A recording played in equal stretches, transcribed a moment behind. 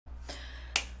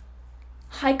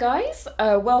Hi guys,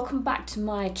 welcome back to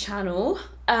my channel.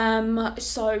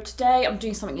 So today I'm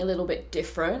doing something a little bit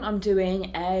different. I'm doing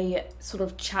a sort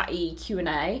of chatty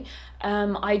Q&A.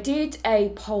 I did a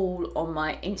poll on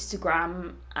my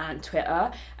Instagram and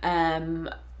Twitter.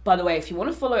 By the way, if you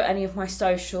want to follow any of my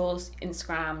socials,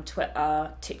 Instagram,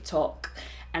 Twitter, TikTok,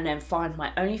 and then find my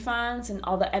OnlyFans and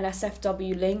other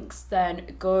NSFW links,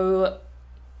 then go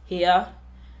here,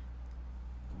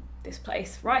 this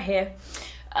place right here.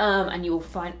 And you will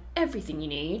find everything you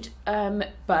need.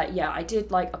 But yeah, I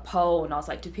did like a poll and I was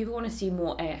like, do people want to see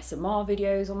more ASMR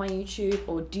videos on my YouTube,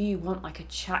 or do you want like a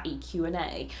chatty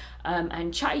Q&A?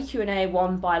 And chatty Q&A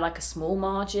won by like a small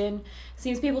margin.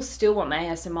 Seems people still want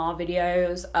ASMR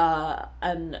videos,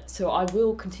 and so I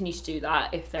will continue to do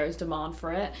that if there is demand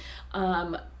for it.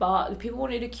 But the people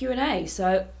wanted a Q&A,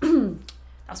 so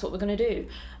that's what we're gonna do.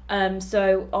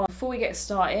 Before we get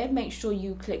started, make sure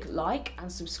you click like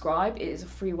and subscribe. It is a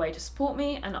free way to support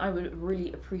me and I would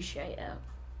really appreciate it.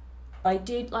 I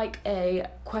did like a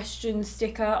question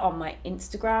sticker on my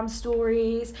Instagram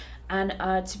stories, and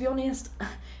to be honest,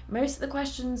 most of the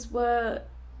questions were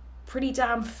pretty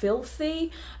damn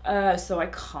filthy, so I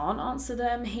can't answer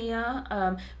them here,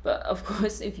 but of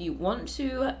course if you want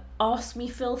to ask me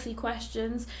filthy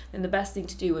questions, then the best thing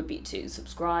to do would be to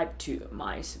subscribe to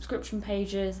my subscription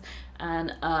pages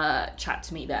and chat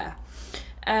to me there.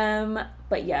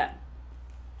 But yeah,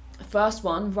 first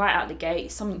one right out the gate,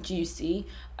 something juicy.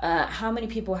 How many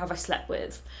people have I slept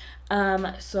with?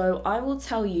 So I will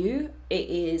tell you, it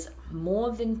is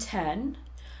more than 10,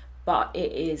 but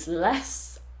it is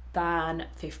less than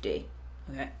 50.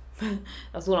 Okay,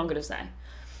 that's all I'm gonna say.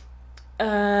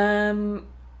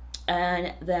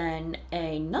 And then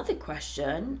another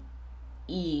question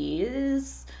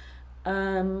is,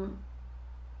 am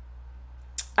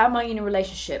I in a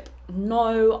relationship?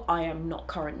 No, I am not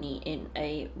currently in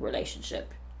a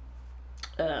relationship.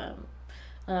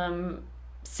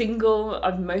 Single.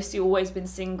 I've mostly always been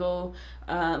single.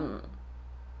 I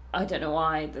don't know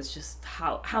why, that's just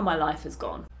how my life has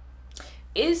gone.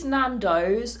 Is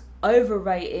Nandos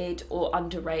overrated or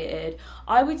underrated?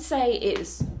 I would say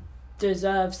it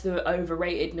deserves the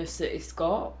overratedness that it's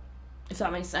got, if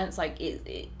that makes sense. Like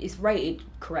it's rated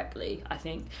correctly, I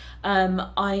think.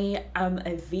 I am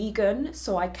a vegan,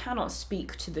 so I cannot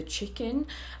speak to the chicken,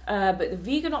 but the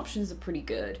vegan options are pretty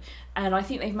good, and I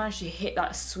think they've managed to hit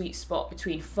that sweet spot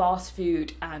between fast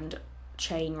food and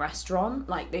chain restaurant.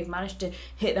 Like they've managed to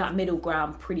hit that middle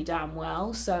ground pretty damn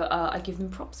well, so I give them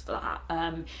props for that.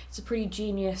 It's a pretty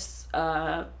genius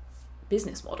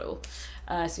business model,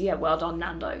 so yeah, well done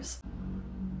Nandos.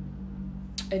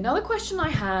 Another question I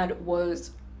had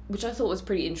was, which I thought was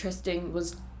pretty interesting,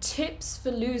 was tips for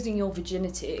losing your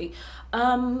virginity.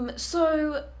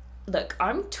 So look,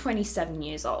 I'm 27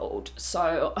 years old,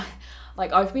 so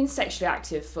like I've been sexually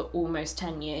active for almost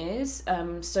 10 years,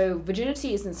 so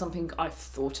virginity isn't something I've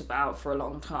thought about for a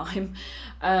long time,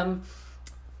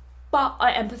 but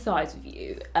I empathise with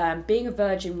you. Being a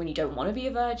virgin when you don't want to be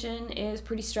a virgin is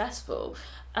pretty stressful,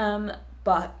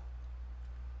 but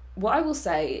what I will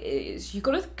say is you've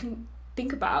got to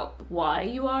think about why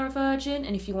you are a virgin,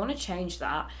 and if you want to change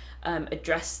that,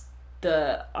 address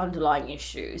the underlying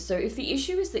issue. So if the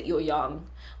issue is that you're young,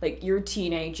 like you're a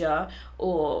teenager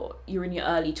or you're in your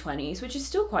early 20s, which is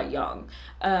still quite young,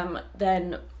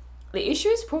 then the issue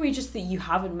is probably just that you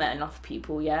haven't met enough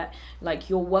people yet. Like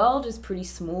your world is pretty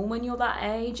small when you're that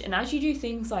age, and as you do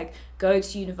things like go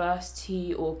to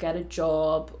university or get a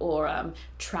job or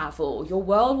travel, your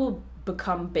world will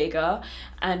become bigger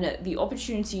and the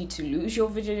opportunity to lose your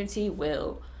virginity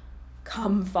will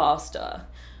come faster.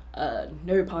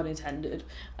 No pun intended.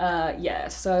 Yeah,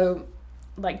 so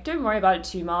like don't worry about it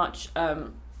too much.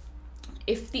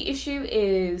 If the issue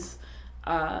is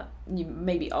you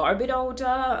maybe are a bit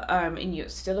older, and you're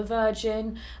still a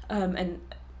virgin, and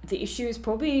the issue is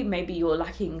probably maybe you're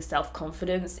lacking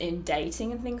self-confidence in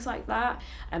dating and things like that,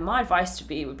 and my advice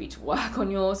would be to work on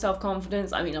your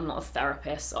self-confidence. I mean, I'm not a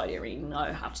therapist, so I don't really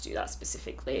know how to do that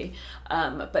specifically,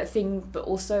 but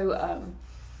also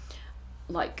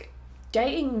like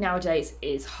dating nowadays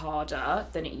is harder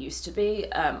than it used to be.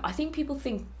 I think people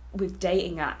think with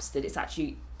dating apps that it's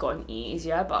actually gotten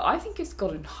easier, but I think it's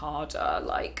gotten harder.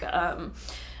 Like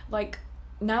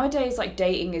nowadays, like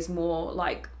dating is more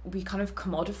like we kind of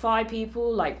commodify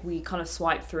people. Like we kind of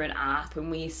swipe through an app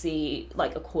and we see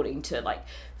like according to like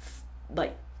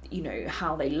you know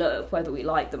how they look, whether we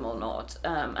like them or not,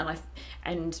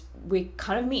 and we're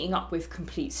kind of meeting up with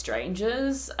complete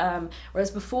strangers,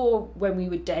 whereas before when we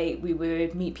would date we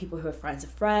would meet people who are friends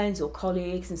of friends or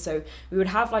colleagues, and so we would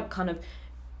have like kind of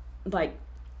like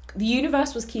the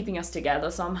universe was keeping us together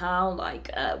somehow.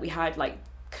 Like we had like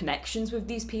connections with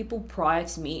these people prior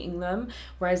to meeting them,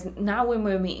 whereas now when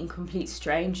we're meeting complete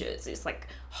strangers, it's like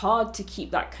hard to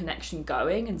keep that connection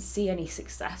going and see any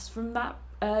success from that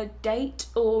date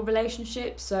or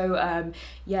relationship. So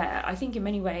yeah, I think in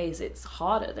many ways it's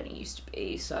harder than it used to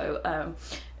be. So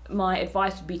my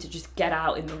advice would be to just get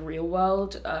out in the real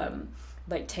world,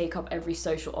 like take up every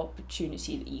social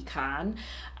opportunity that you can,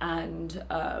 and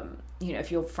you know,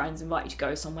 if your friends invite you to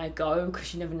go somewhere, go,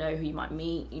 because you never know who you might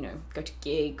meet. You know, go to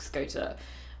gigs, go to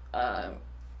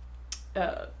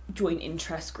join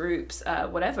interest groups,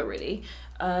 whatever really.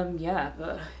 Yeah,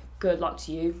 but good luck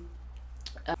to you.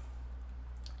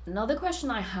 Another question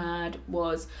I had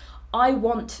was, I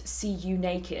want to see you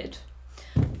naked.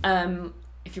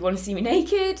 If you want to see me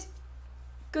naked,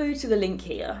 go to the link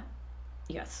here.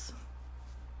 Yes.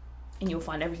 And you'll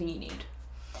find everything you need.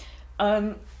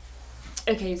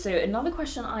 Okay, so another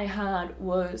question I had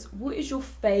was, what is your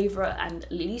favourite and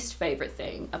least favourite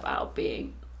thing about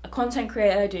being a content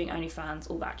creator, doing OnlyFans,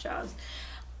 all that jazz?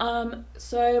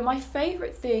 So my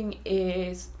favourite thing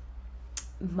is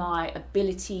my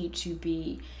ability to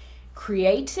be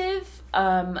creative,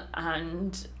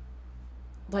 and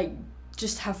like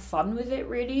just have fun with it,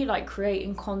 really. Like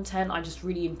creating content, I just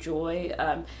really enjoy.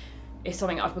 It's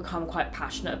something I've become quite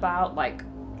passionate about. Like,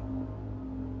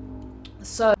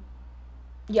 so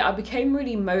yeah, I became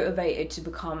really motivated to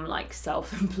become like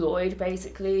self-employed,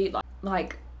 basically.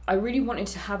 Like I really wanted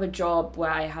to have a job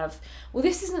where I have, well,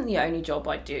 this isn't the only job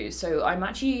I do. So I'm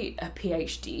actually a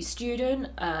PhD student,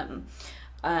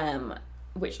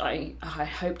 which I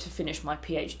hope to finish my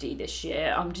PhD this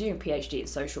year. I'm doing a PhD in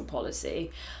social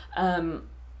policy.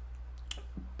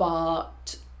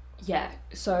 But yeah,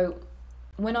 so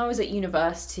when I was at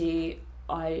university,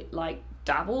 I like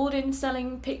dabbled in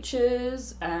selling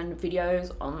pictures and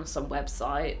videos on some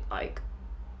website like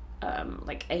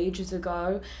ages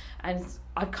ago, and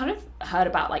I'd kind of heard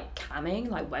about like camming,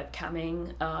 like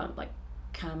webcamming, like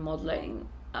cam modeling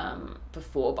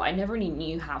before, but I never really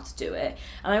knew how to do it.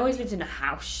 And I always lived in a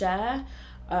house share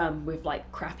with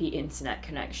like crappy internet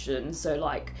connections, so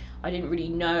like I didn't really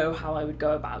know how I would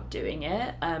go about doing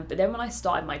it. But then when I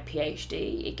started my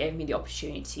PhD, it gave me the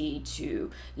opportunity to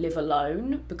live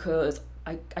alone, because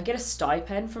I get a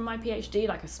stipend from my PhD,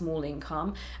 like a small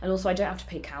income, and also I don't have to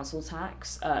pay council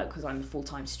tax because I'm a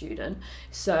full-time student.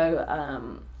 So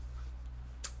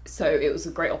it was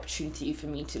a great opportunity for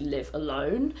me to live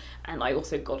alone, and I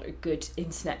also got a good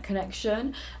internet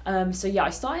connection. So yeah, I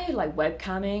started like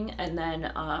webcamming, and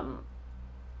then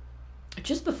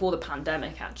just before the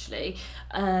pandemic actually,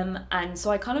 and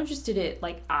so I kind of just did it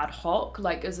like ad hoc,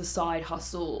 like as a side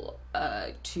hustle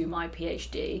to my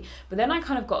PhD. But then I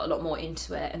kind of got a lot more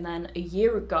into it, and then a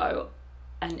year ago,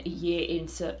 and a year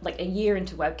into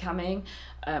webcamming,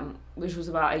 which was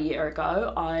about a year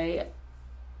ago, I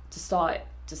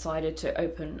decided to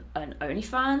open an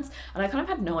OnlyFans, and I kind of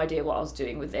had no idea what I was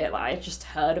doing with it. Like I just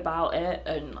heard about it,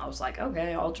 and I was like,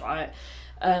 okay, I'll try it.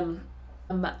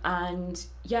 And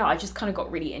yeah, I just kind of got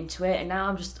really into it, and now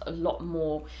I'm just a lot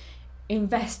more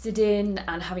invested in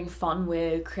and having fun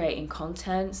with creating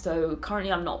content. So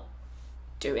currently I'm not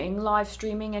doing live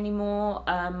streaming anymore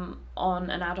on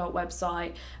an adult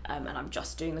website, and I'm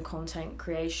just doing the content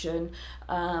creation.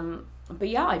 But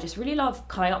yeah, I just really love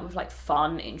coming up with like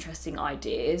fun, interesting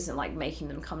ideas and like making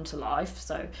them come to life.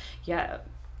 So yeah,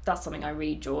 that's something I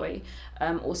really enjoy.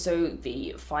 Also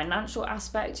the financial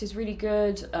aspect is really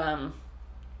good.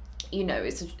 You know,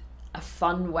 it's a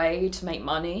fun way to make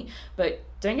money, but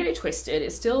don't get it twisted,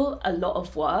 it's still a lot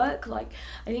of work. Like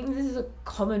I think this is a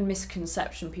common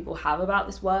misconception people have about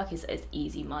this work, is that it's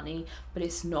easy money, but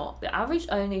it's not. The average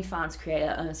OnlyFans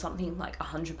creator earns something like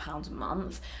 £100 a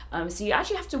month. So you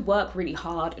actually have to work really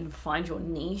hard and find your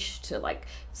niche to like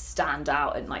stand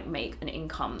out and like make an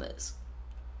income that's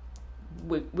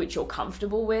which you're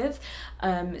comfortable with.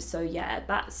 So yeah,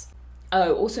 that's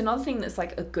also another thing that's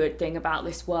like a good thing about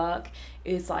this work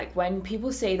is like when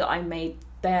people say that I made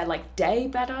their like day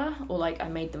better, or like I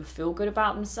made them feel good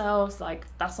about themselves, like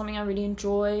that's something I really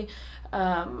enjoy.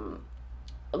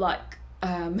 Like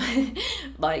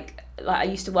I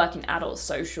used to work in adult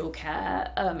social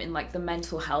care, in like the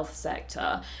mental health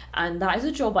sector, and that is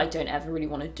a job I don't ever really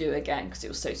want to do again because it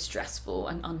was so stressful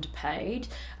and underpaid.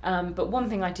 But one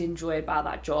thing I did enjoy about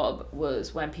that job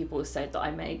was when people said that I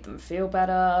made them feel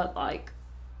better, like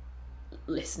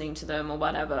listening to them or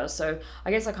whatever. So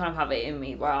I guess I kind of have it in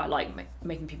me where I like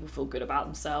making people feel good about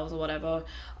themselves or whatever.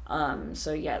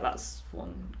 So yeah, that's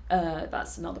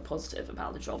another positive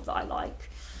about the job that I like.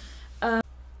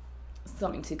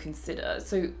 Something to consider.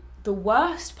 So the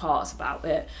worst parts about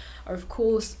it are, of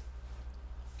course,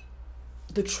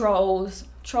 the trolls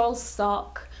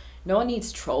suck. No one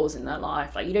needs trolls in their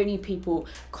life. Like, you don't need people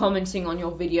commenting on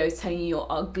your videos telling you you're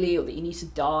ugly or that you need to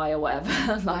die or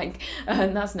whatever. Like,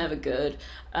 that's never good.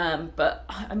 But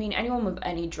I mean, anyone with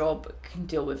any job can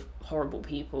deal with horrible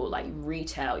people. Like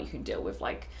retail, you can deal with,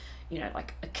 like, you know,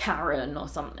 like a Karen or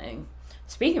something.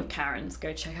 Speaking of Karens,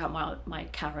 go check out my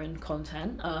Karen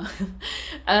content.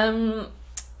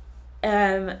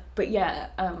 But yeah,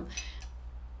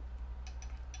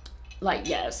 like,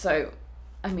 yeah, so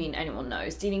I mean, anyone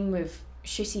knows dealing with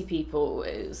shitty people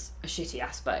is a shitty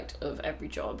aspect of every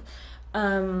job.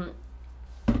 But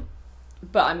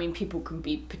I mean, people can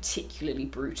be particularly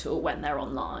brutal when they're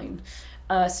online.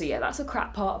 So yeah, that's a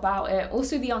crap part about it.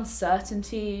 Also, the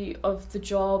uncertainty of the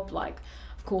job. Like,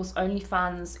 of course,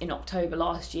 OnlyFans in October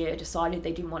last year decided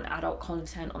they didn't want adult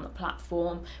content on the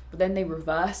platform, but then they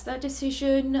reversed their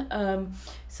decision.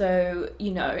 So,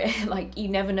 you know, like, you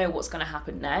never know what's going to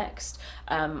happen next,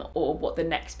 or what the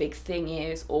next big thing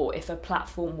is, or if a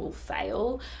platform will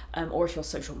fail, or if your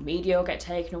social media will get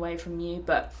taken away from you.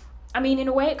 But I mean, in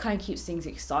a way, it kind of keeps things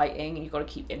exciting, and you've got to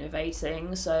keep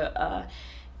innovating. So,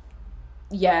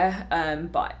 yeah,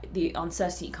 but the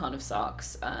uncertainty kind of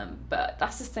sucks. But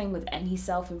that's the same with any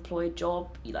self-employed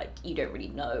job. You don't really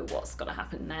know what's gonna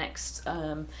happen next.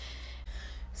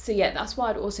 So yeah, that's why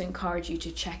I'd also encourage you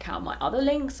to check out my other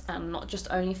links and not just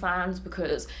OnlyFans,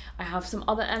 because I have some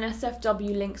other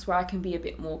NSFW links where I can be a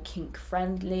bit more kink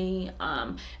friendly,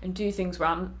 and do things where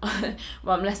I'm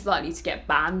where I'm less likely to get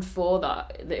banned for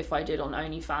that if I did on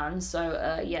OnlyFans.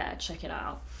 So yeah, check it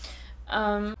out.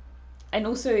 And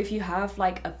also, if you have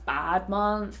like a bad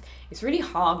month, it's really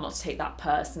hard not to take that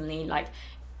personally. Like,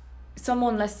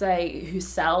 someone, let's say, who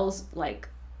sells like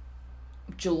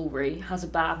jewelry has a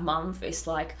bad month, it's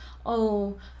like,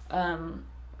 oh,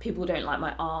 people don't like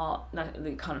my art.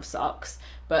 That kind of sucks.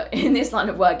 But in this line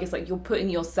of work, it's like you're putting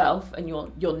yourself and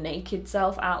your naked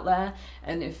self out there,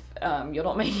 and if you're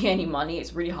not making any money,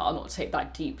 it's really hard not to take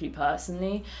that deeply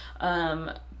personally.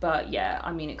 But yeah,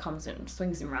 I mean, it comes in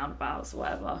swings and roundabouts,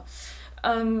 whatever.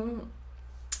 And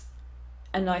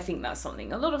I think that's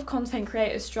something a lot of content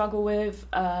creators struggle with.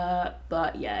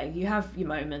 But yeah, you have your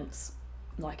moments,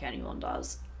 like anyone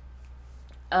does.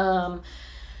 Yeah.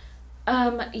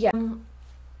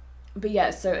 But yeah,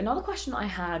 so another question I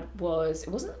had was, it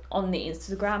wasn't on the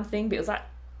Instagram thing, but it was that,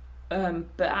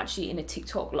 but actually in a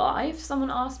TikTok live, someone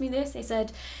asked me this. They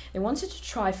said they wanted to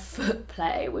try foot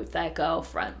play with their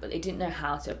girlfriend, but they didn't know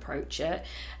how to approach it.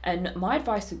 And my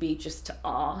advice would be just to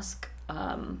ask.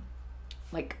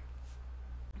 Like,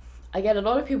 I get a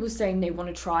lot of people saying they want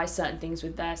to try certain things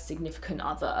with their significant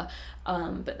other,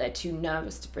 but they're too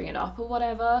nervous to bring it up or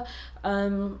whatever.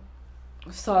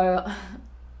 So,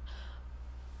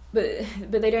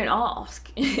 but they don't ask.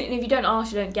 And if you don't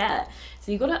ask, you don't get.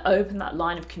 So you've got to open that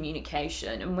line of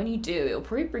communication, and when you do, it'll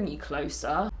probably bring you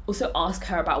closer. Also, ask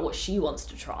her about what she wants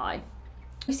to try.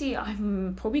 You see,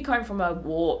 I'm probably coming from a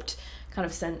warped kind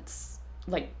of sense,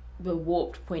 like the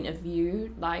warped point of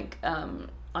view. Like,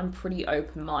 I'm pretty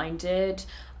open-minded.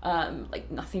 Like,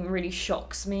 nothing really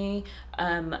shocks me.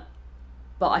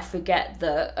 But I forget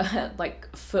that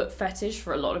like, foot fetish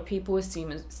for a lot of people is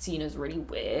seen as really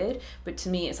weird, but to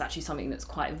me it's actually something that's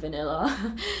quite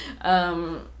vanilla.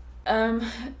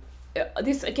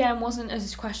 This again wasn't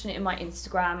a question in my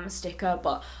Instagram sticker,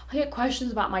 but I get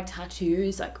questions about my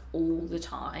tattoos like all the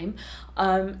time.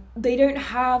 They don't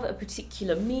have a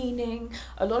particular meaning.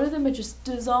 A lot of them are just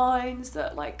designs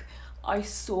that like I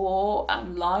saw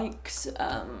and liked.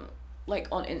 Like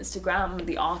on Instagram,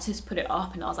 the artist put it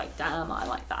up and I was like, damn, I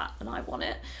like that and I want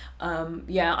it.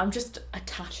 Yeah, I'm just a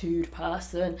tattooed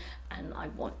person and I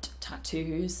want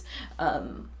tattoos.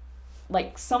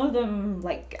 Like, some of them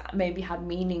like maybe had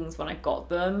meanings when I got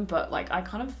them, but like I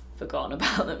kind of forgotten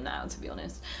about them now, to be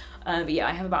honest. But yeah,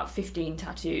 I have about 15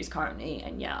 tattoos currently,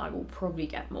 and yeah, I will probably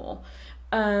get more.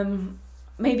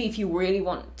 Maybe if you really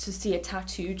want to see a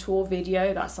tattoo tour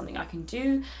video, that's something I can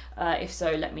do. If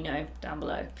so, let me know down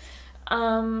below.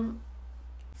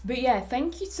 But yeah,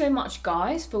 thank you so much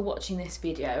guys for watching this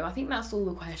video. I think that's all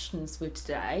the questions for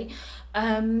today.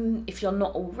 If you're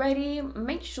not already,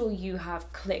 make sure you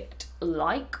have clicked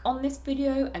like on this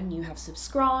video and you have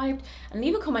subscribed, and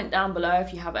leave a comment down below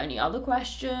if you have any other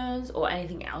questions or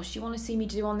anything else you want to see me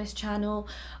do on this channel.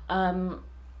 And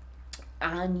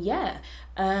yeah,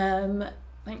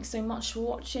 thanks so much for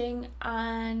watching,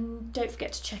 and don't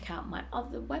forget to check out my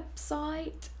other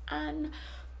website, and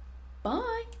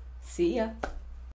bye. See ya.